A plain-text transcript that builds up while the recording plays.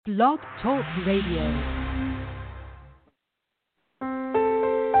Blog Talk Radio.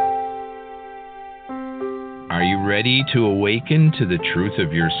 Are you ready to awaken to the truth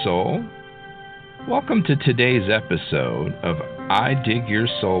of your soul? Welcome to today's episode of I Dig Your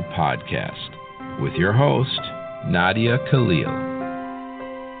Soul podcast with your host, Nadia Khalil.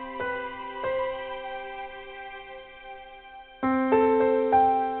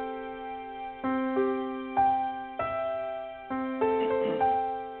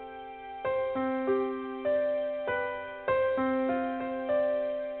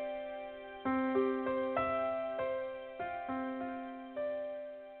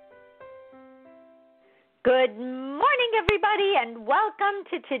 Good morning, everybody, and welcome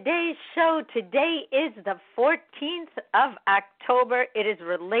to today's show. Today is the 14th of October. It is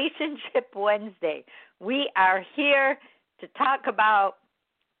Relationship Wednesday. We are here to talk about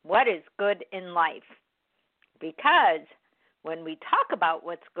what is good in life. Because when we talk about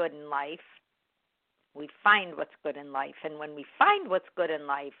what's good in life, we find what's good in life. And when we find what's good in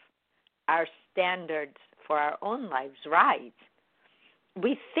life, our standards for our own lives rise.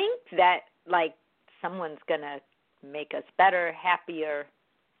 We think that, someone's going to make us better, happier,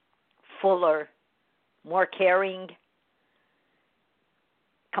 fuller, more caring,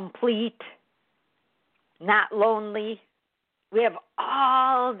 complete, not lonely. We have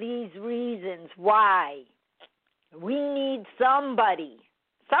all these reasons why we need somebody,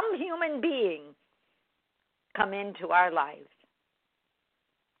 some human being, come into our lives.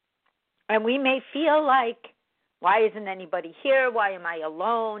 And we may feel like, why isn't anybody here? Why am I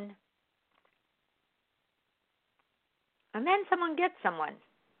alone? And then someone gets someone.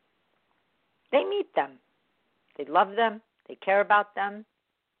 They meet them. They love them. They care about them.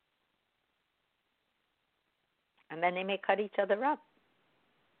 And then they may cut each other up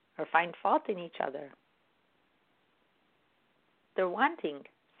or find fault in each other. They're wanting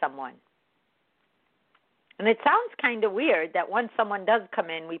someone. And it sounds kind of weird that once someone does come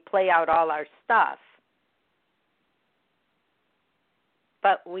in, we play out all our stuff.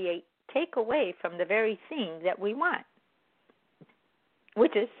 But we take away from the very thing that we want,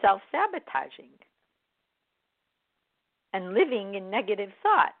 which is self-sabotaging and living in negative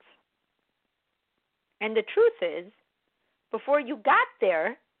thoughts. And the truth is, before you got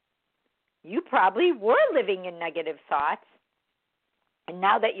there, you probably were living in negative thoughts. And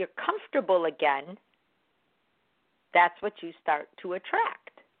now that you're comfortable again, that's what you start to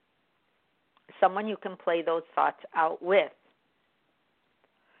attract. Someone you can play those thoughts out with.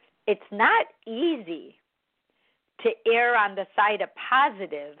 It's not easy to err on the side of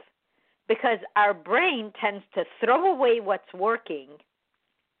positive because our brain tends to throw away what's working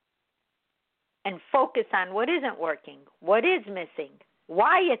and focus on what isn't working, what is missing,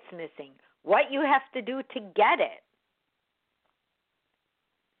 why it's missing, what you have to do to get it.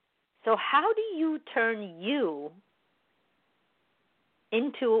 So how do you turn you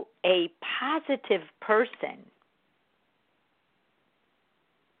into a positive person?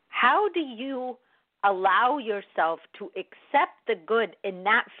 How do you allow yourself to accept the good and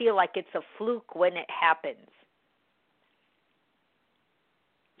not feel like it's a fluke when it happens?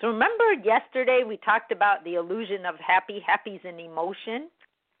 So remember yesterday we talked about the illusion of happy. Happy's an emotion.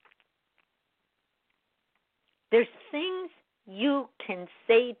 There's things you can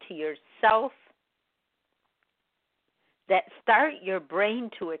say to yourself that start your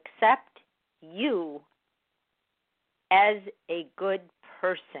brain to accept you as a good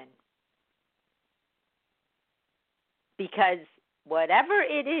person. Because whatever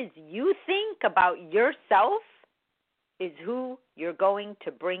it is you think about yourself is who you're going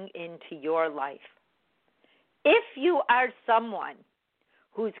to bring into your life. If you are someone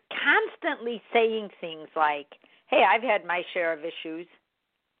who's constantly saying things like, hey, I've had my share of issues.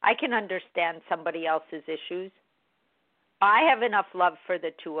 I can understand somebody else's issues. I have enough love for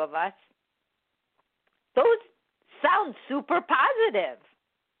the two of us. Those sound super positive.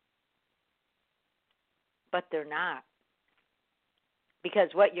 But they're not. Because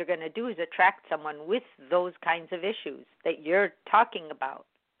what you're going to do is attract someone with those kinds of issues that you're talking about.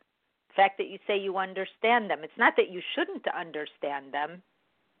 The fact that you say you understand them. It's not that you shouldn't understand them.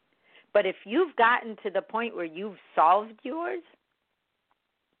 But if you've gotten to the point where you've solved yours,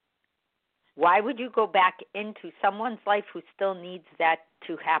 why would you go back into someone's life who still needs that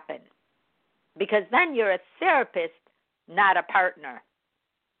to happen? Because then you're a therapist, not a partner.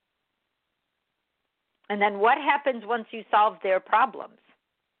 And then what happens once you solve their problems?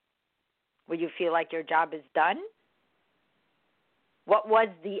 Will you feel like your job is done? What was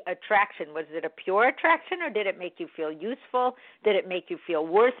the attraction? Was it a pure attraction, or did it make you feel useful? Did it make you feel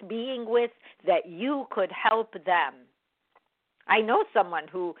worth being with, that you could help them? I know someone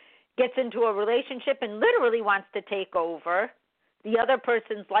who gets into a relationship and literally wants to take over the other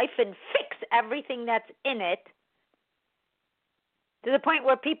person's life and fix everything that's in it to the point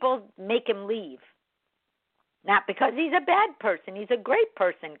where people make him leave. Not because he's a bad person. He's a great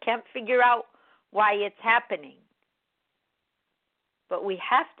person. Can't figure out why it's happening. But we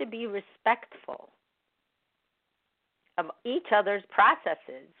have to be respectful of each other's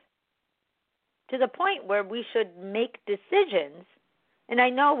processes to the point where we should make decisions. And I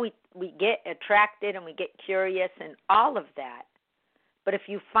know we get attracted and we get curious and all of that. But if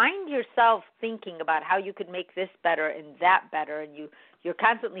you find yourself thinking about how you could make this better and that better, and you're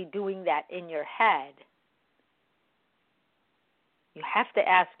constantly doing that in your head, you have to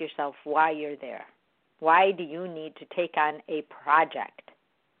ask yourself why you're there. Why do you need to take on a project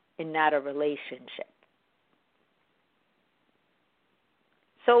and not a relationship?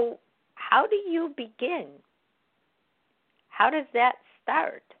 So how do you begin? How does that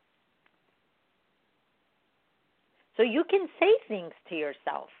start? So you can say things to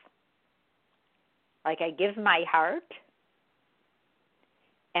yourself, like, I give my heart,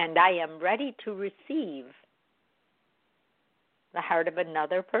 and I am ready to receive the heart of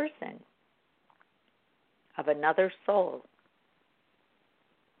another person, of another soul.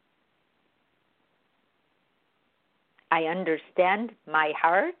 I understand my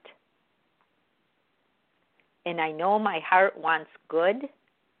heart, and I know my heart wants good,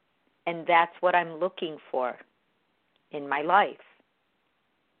 and that's what I'm looking for in my life.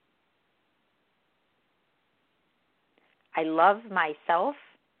 I love myself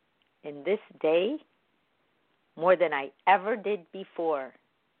in this day more than I ever did before.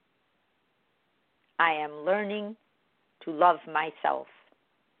 I am learning to love myself.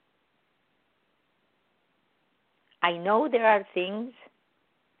 I know there are things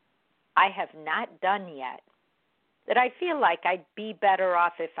I have not done yet that I feel like I'd be better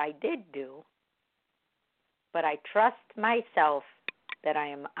off if I did do, but I trust myself that I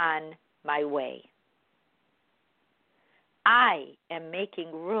am on my way. I am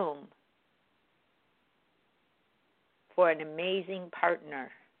making room for an amazing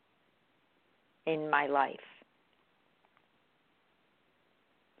partner in my life.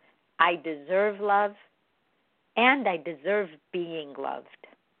 I deserve love, and I deserve being loved.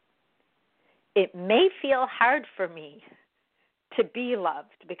 It may feel hard for me to be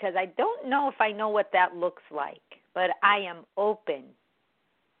loved because I don't know if I know what that looks like, but I am open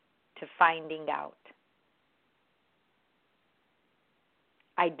to finding out.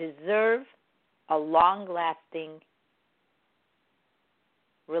 I deserve a long-lasting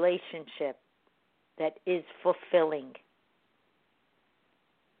relationship that is fulfilling.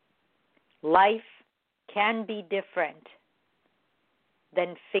 Life can be different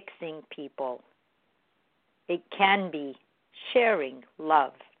than fixing people. It can be sharing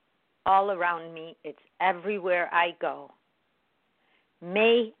love all around me. It's everywhere I go.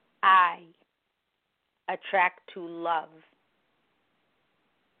 May I attract to love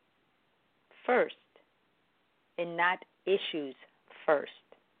first and not issues first.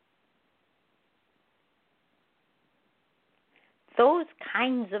 Those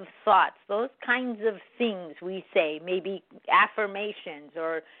kinds of thoughts, those kinds of things we say, maybe affirmations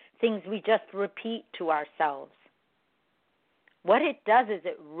or things we just repeat to ourselves, what it does is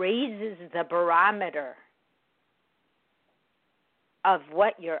it raises the barometer of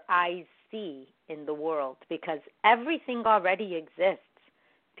what your eyes see in the world, because everything already exists.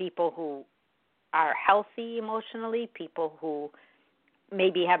 People who are healthy emotionally, people who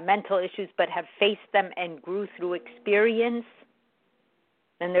maybe have mental issues but have faced them and grew through experience.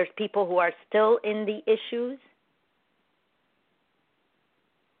 Then there's people who are still in the issues.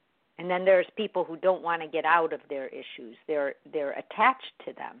 And then there's people who don't want to get out of their issues. They're attached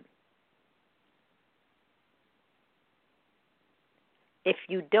to them. If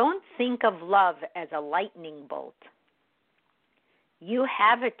you don't think of love as a lightning bolt, you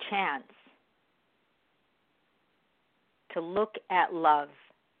have a chance to look at love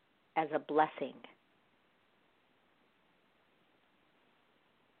as a blessing.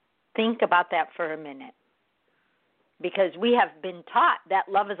 Think about that for a minute. Because we have been taught that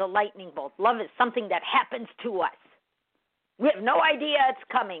love is a lightning bolt. Love is something that happens to us. We have no idea it's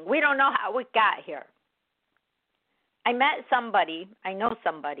coming. We don't know how it got here. I know somebody,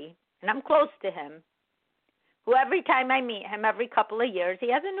 and I'm close to him, who every time I meet him, every couple of years,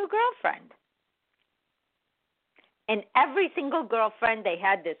 he has a new girlfriend. And every single girlfriend, they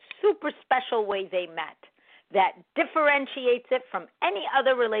had this super special way they met that differentiates it from any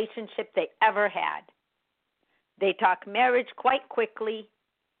other relationship they ever had. They talk marriage quite quickly.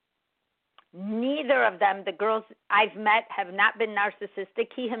 Neither of them, the girls I've met, have not been narcissistic.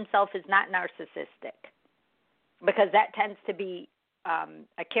 He himself is not narcissistic because that tends to be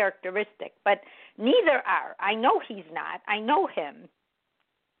a characteristic. But neither are. I know he's not. I know him.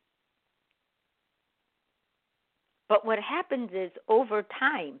 But what happens is over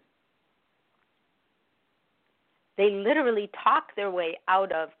time, they literally talk their way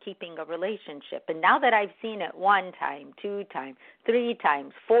out of keeping a relationship. And now that I've seen it 1 time, 2 times, 3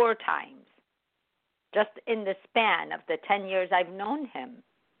 times, 4 times, just in the span of the 10 years I've known him,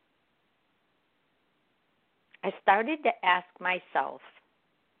 I started to ask myself,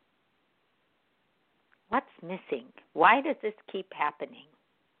 what's missing? Why does this keep happening?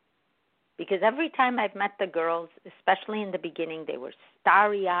 Because every time I've met the girls, especially in the beginning, they were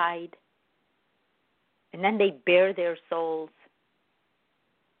starry-eyed, and then they bare their souls,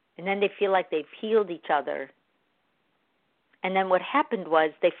 and then they feel like they've healed each other. And then what happened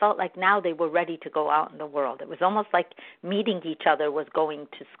was they felt like now they were ready to go out in the world. It was almost like meeting each other was going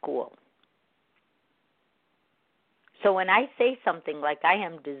to school. So when I say something like I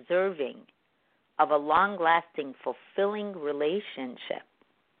am deserving of a long-lasting, fulfilling relationship,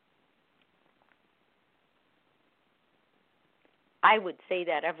 I would say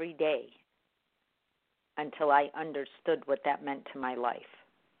that every day until I understood what that meant to my life.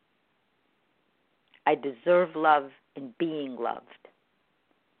 I deserve love and being loved.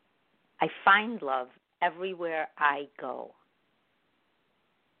 I find love everywhere I go.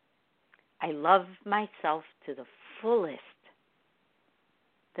 I love myself to the fullest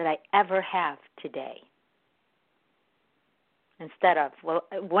that I ever have today. Instead of, well,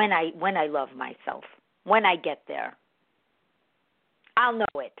 when I love myself, when I get there, I'll know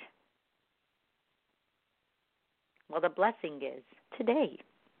it. Well, the blessing is today.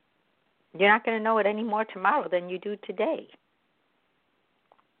 You're not going to know it any more tomorrow than you do today.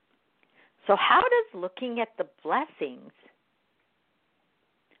 So how does looking at the blessings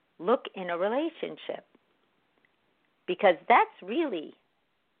look in a relationship? Because that's really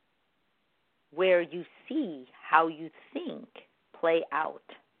where you see how you think play out.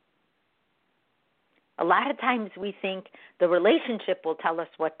 A lot of times we think the relationship will tell us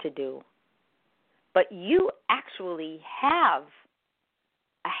what to do, but you actually have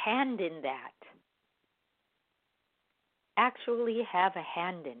a hand in that. Actually have a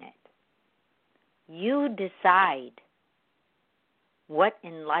hand in it. You decide what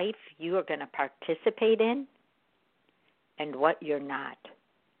in life you are going to participate in and what you're not.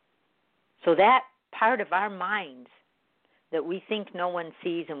 So that part of our minds that we think no one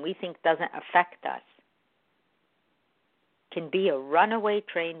sees and we think doesn't affect us can be a runaway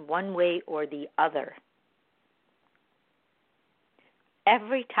train one way or the other.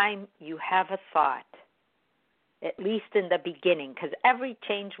 Every time you have a thought, at least in the beginning, because every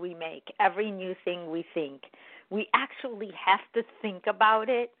change we make, every new thing we think, we actually have to think about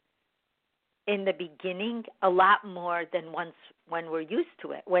it in the beginning a lot more than when we're used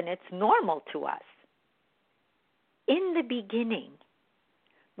to it, when it's normal to us. In the beginning,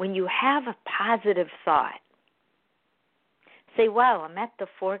 when you have a positive thought, say, well, I'm at the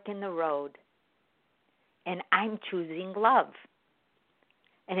fork in the road and I'm choosing love.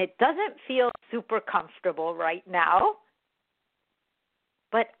 And it doesn't feel super comfortable right now,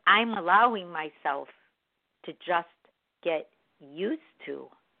 but I'm allowing myself to just get used to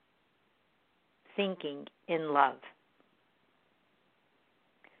thinking in love.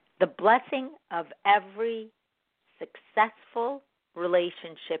 The blessing of every successful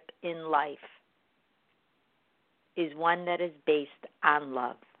relationship in life is one that is based on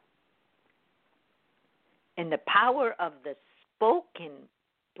love. And the power of the spoken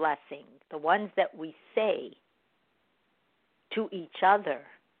blessing, the ones that we say to each other,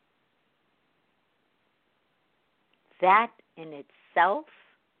 that in itself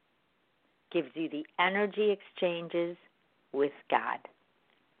gives you the energy exchanges with God.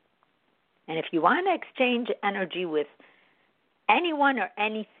 And if you want to exchange energy with anyone or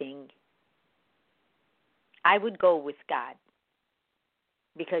anything, I would go with God,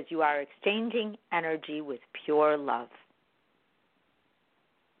 because you are exchanging energy with pure love.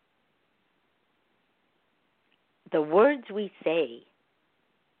 The words we say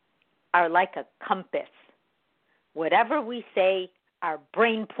are like a compass. Whatever we say, our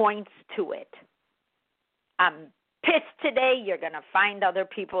brain points to it. I'm pissed today, you're going to find other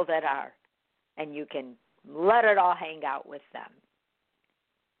people that are, and you can let it all hang out with them.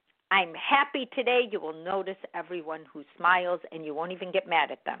 I'm happy today, you will notice everyone who smiles, and you won't even get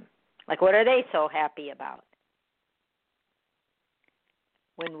mad at them. Like, what are they so happy about?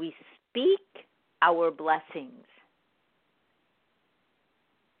 When we speak our blessings,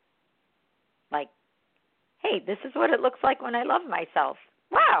 hey, this is what it looks like when I love myself.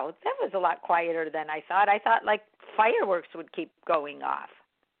 Wow, that was a lot quieter than I thought. I thought like fireworks would keep going off.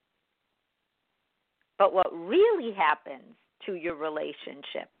 But what really happens to your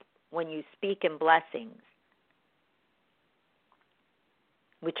relationship when you speak in blessings,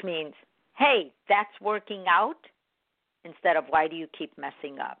 which means, hey, that's working out, instead of why do you keep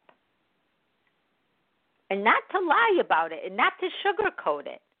messing up? And not to lie about it and not to sugarcoat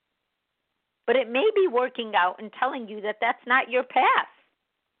it, but it may be working out and telling you that that's not your path.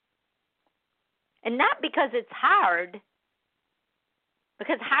 And not because it's hard,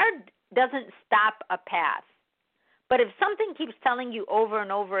 because hard doesn't stop a path. But if something keeps telling you over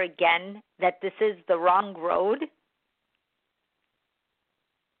and over again that this is the wrong road,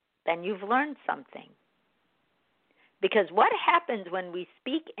 then you've learned something. Because what happens when we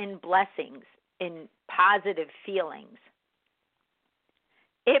speak in blessings, in positive feelings,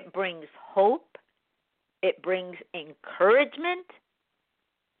 it brings hope, it brings encouragement,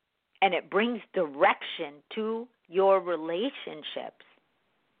 and it brings direction to your relationships,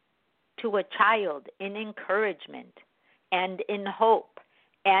 to a child in encouragement and in hope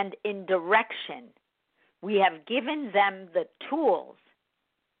and in direction. We have given them the tools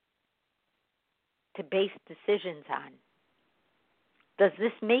to base decisions on. Does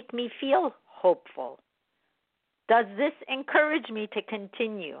this make me feel hopeful? Does this encourage me to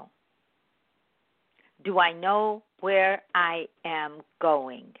continue? Do I know where I am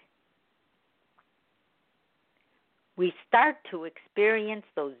going? We start to experience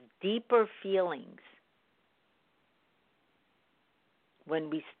those deeper feelings when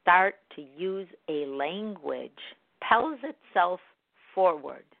we start to use a language that propels itself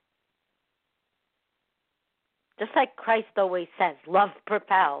forward. Just like Christ always says, love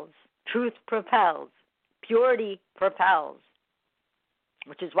propels, truth propels, purity propels,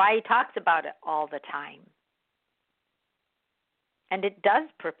 which is why he talks about it all the time. And it does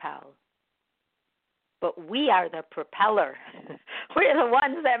propel. But we are the propeller. We're the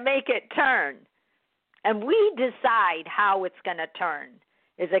ones that make it turn. And we decide how it's going to turn.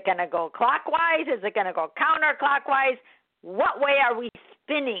 Is it going to go clockwise? Is it going to go counterclockwise? What way are we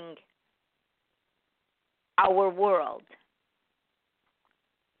spinning our world?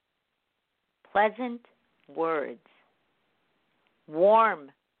 Pleasant words,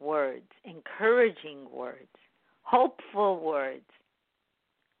 warm words, encouraging words, hopeful words.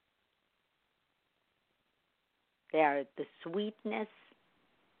 They are the sweetness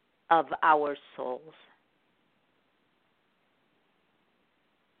of our souls.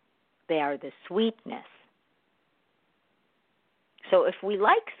 They are the sweetness. So if we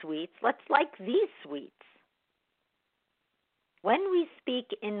like sweets, let's like these sweets. When we speak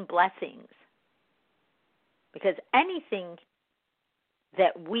in blessings, because anything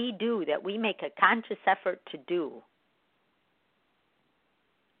that we do, that we make a conscious effort to do,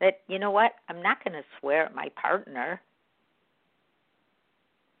 that, you know what, I'm not going to swear at my partner.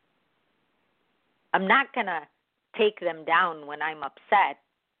 I'm not going to take them down when I'm upset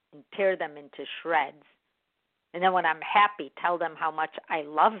and tear them into shreds. And then when I'm happy, tell them how much I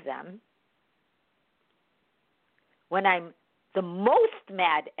love them. When I'm the most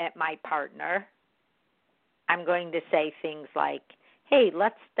mad at my partner, I'm going to say things like, hey,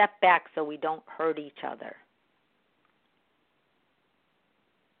 let's step back so we don't hurt each other.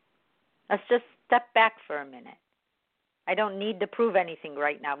 Let's just step back for a minute. I don't need to prove anything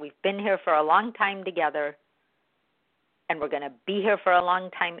right now. We've been here for a long time together, and we're going to be here for a long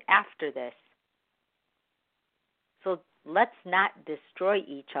time after this. So let's not destroy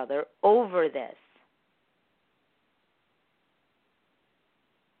each other over this.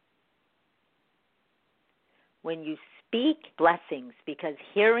 When you speak blessings, because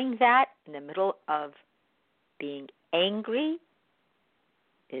hearing that in the middle of being angry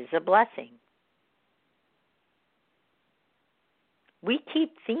is a blessing. We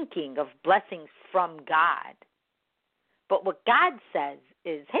keep thinking of blessings from God. But what God says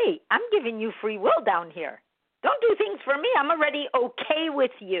is, hey, I'm giving you free will down here. Don't do things for me. I'm already okay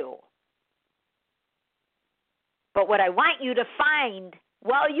with you. But what I want you to find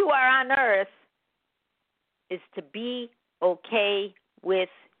while you are on earth is to be okay with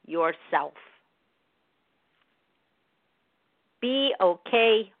yourself. Be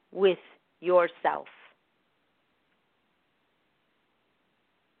okay with yourself.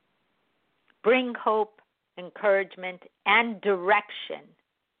 Bring hope, encouragement, and direction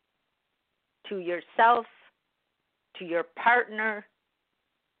to yourself, to your partner,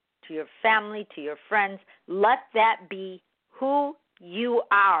 to your family, to your friends. Let that be who you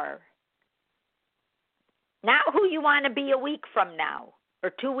are. Not who you want to be a week from now,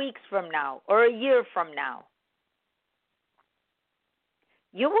 or 2 weeks from now, or a year from now.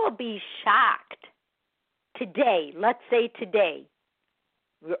 You will be shocked. Today, let's say today,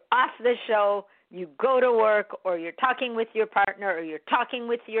 you're off the show, you go to work, or you're talking with your partner, or you're talking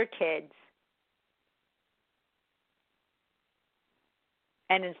with your kids.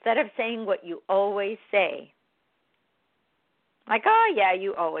 And instead of saying what you always say, like, oh, yeah,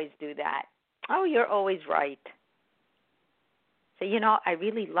 you always do that. Oh, you're always right. So, I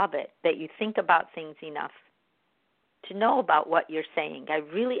really love it that you think about things enough to know about what you're saying. I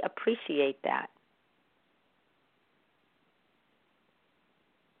really appreciate that.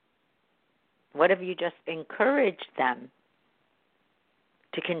 What if you just encouraged them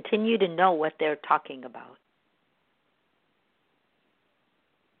to continue to know what they're talking about?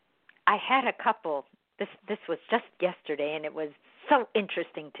 I had a couple, this was just yesterday, and it was so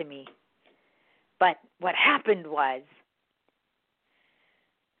interesting to me. But what happened was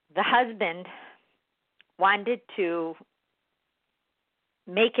the husband wanted to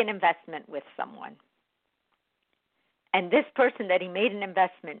make an investment with someone. And this person that he made an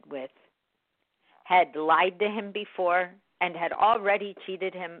investment with had lied to him before and had already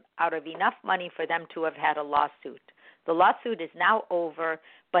cheated him out of enough money for them to have had a lawsuit. The lawsuit is now over,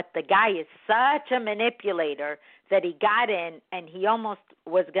 but the guy is such a manipulator that he got in and he almost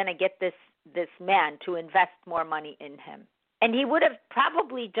was going to get this man to invest more money in him. And he would have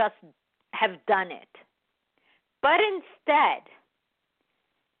probably just have done it. But instead,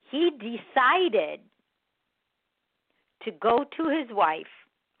 he decided to go to his wife,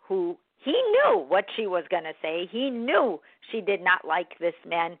 who he knew what she was going to say. He knew she did not like this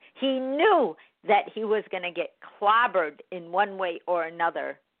man. He knew that he was going to get clobbered in one way or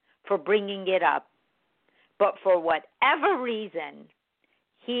another for bringing it up. But for whatever reason,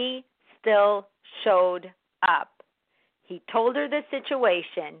 he still showed up. He told her the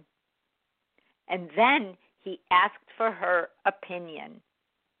situation, and then he asked for her opinion.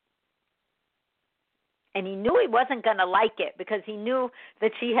 And he knew he wasn't going to like it because he knew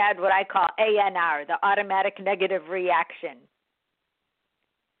that she had what I call ANR, the automatic negative reaction.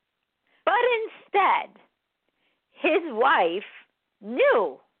 But instead, his wife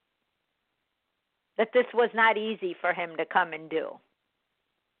knew that this was not easy for him to come and do.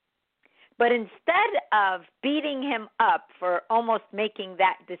 But instead of beating him up for almost making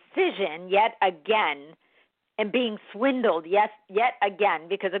that decision yet again and being swindled yet again,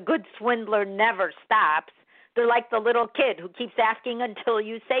 because a good swindler never stops, they're like the little kid who keeps asking until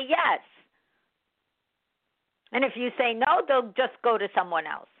you say yes. And if you say no, they'll just go to someone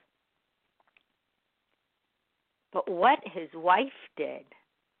else. But what his wife did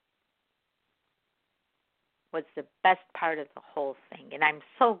was the best part of the whole thing, and I'm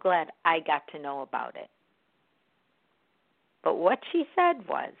so glad I got to know about it. But what she said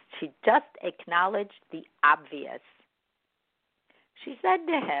was, she just acknowledged the obvious. She said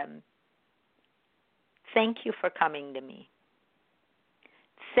to him, "Thank you for coming to me.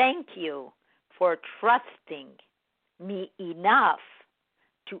 Thank you for trusting me enough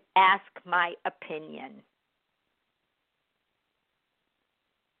to ask my opinion.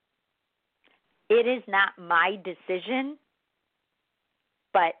 It is not my decision,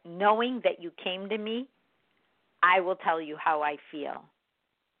 but knowing that you came to me, I will tell you how I feel.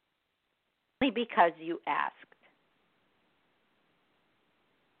 Only because you asked."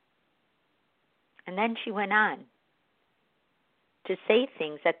 And then she went on to say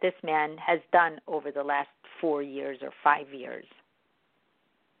things that this man has done over the last 4 years or 5 years.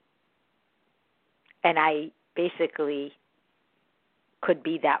 And I basically could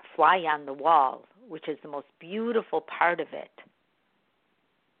be that fly on the wall, which is the most beautiful part of it.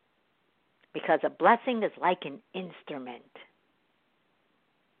 Because a blessing is like an instrument.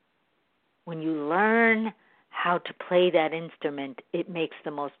 When you learn how to play that instrument, it makes the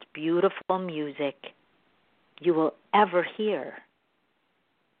most beautiful music you will ever hear.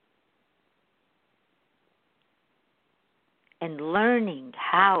 And learning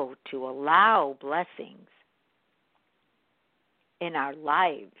how to allow blessings in our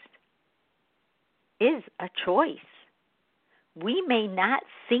lives is a choice. We may not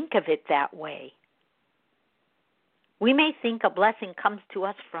think of it that way. We may think a blessing comes to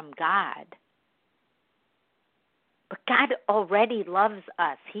us from God. But God already loves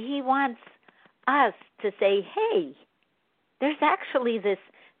us. He wants us to say, hey, there's actually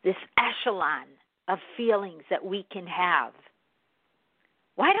this echelon of feelings that we can have.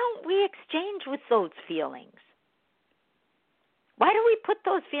 Why don't we exchange with those feelings? Why do we put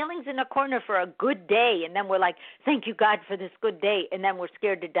those feelings in a corner for a good day, and then we're like, thank you, God, for this good day, and then we're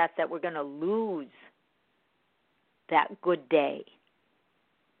scared to death that we're going to lose that good day?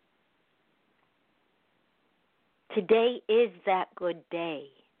 Today is that good day.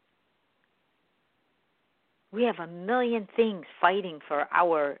 We have a million things fighting for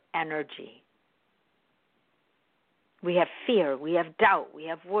our energy. We have fear, we have doubt, we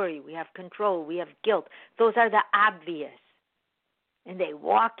have worry, we have control, we have guilt. Those are the obvious. And they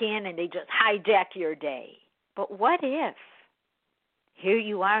walk in and they just hijack your day. But what if here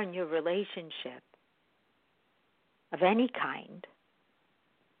you are in your relationship of any kind,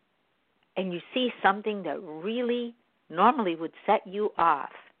 and you see something that really normally would set you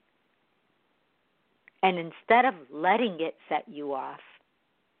off, and instead of letting it set you off,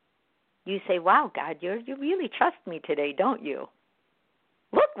 you say, wow, God, you really trust me today, don't you?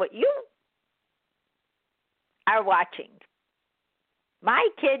 Look what you are watching. My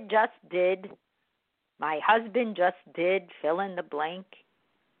kid just did. My husband just did. Fill in the blank.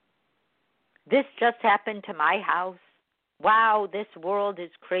 This just happened to my house. Wow, this world is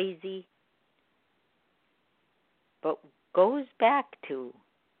crazy. But goes back to,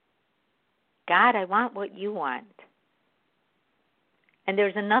 God, I want what you want. And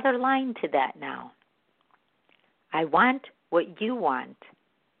there's another line to that now. I want what you want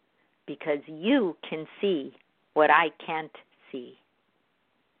because you can see what I can't see.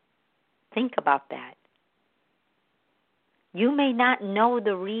 Think about that. You may not know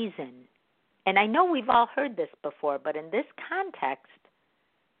the reason. And I know we've all heard this before, but in this context,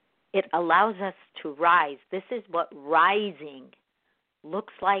 it allows us to rise. This is what rising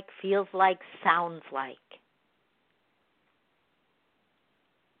looks like, feels like, sounds like.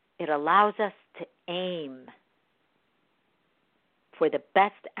 It allows us to aim for the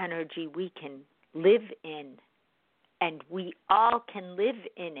best energy we can live in, and we all can live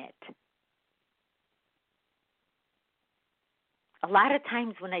in it. A lot of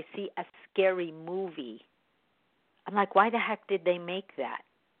times when I see a scary movie, I'm like, why the heck did they make that?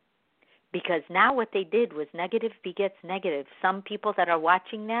 Because now what they did was negative begets negative. Some people that are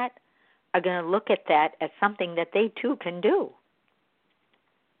watching that are going to look at that as something that they too can do.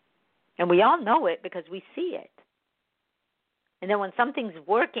 And we all know it because we see it. And then when something's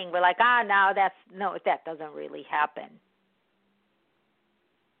working, we're like, that doesn't really happen.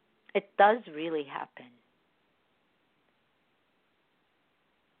 It does really happen.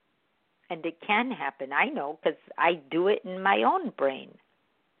 And it can happen. I know because I do it in my own brain.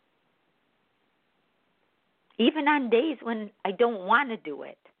 Even on days when I don't want to do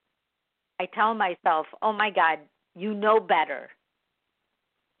it, I tell myself, oh my God, you know better.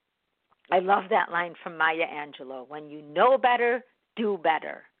 I love that line from Maya Angelou. When you know better, do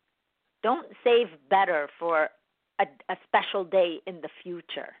better. Don't save better for a special day in the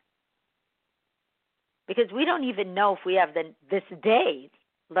future. Because we don't even know if we have this day,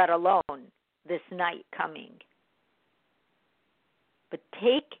 let alone this night coming. But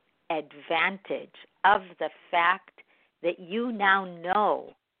take advantage of the fact that you now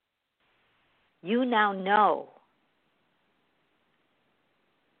know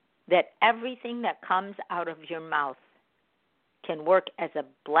that everything that comes out of your mouth can work as a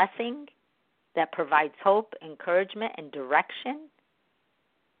blessing that provides hope, encouragement, and direction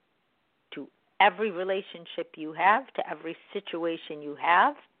to every relationship you have, to every situation you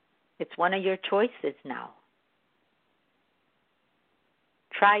have. It's one of your choices now.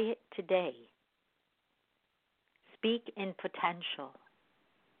 Try it today. Speak in potential.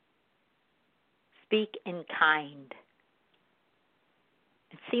 Speak in kind.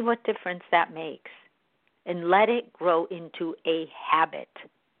 And see what difference that makes. And let it grow into a habit.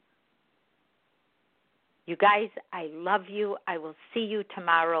 You guys, I love you. I will see you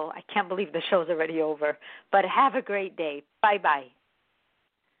tomorrow. I can't believe the show's already over. But have a great day. Bye-bye.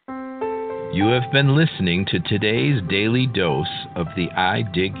 You have been listening to today's daily dose of the I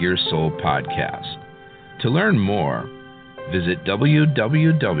Dig Your Soul podcast. To learn more, visit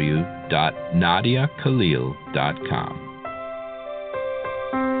www.nadiakhalil.com.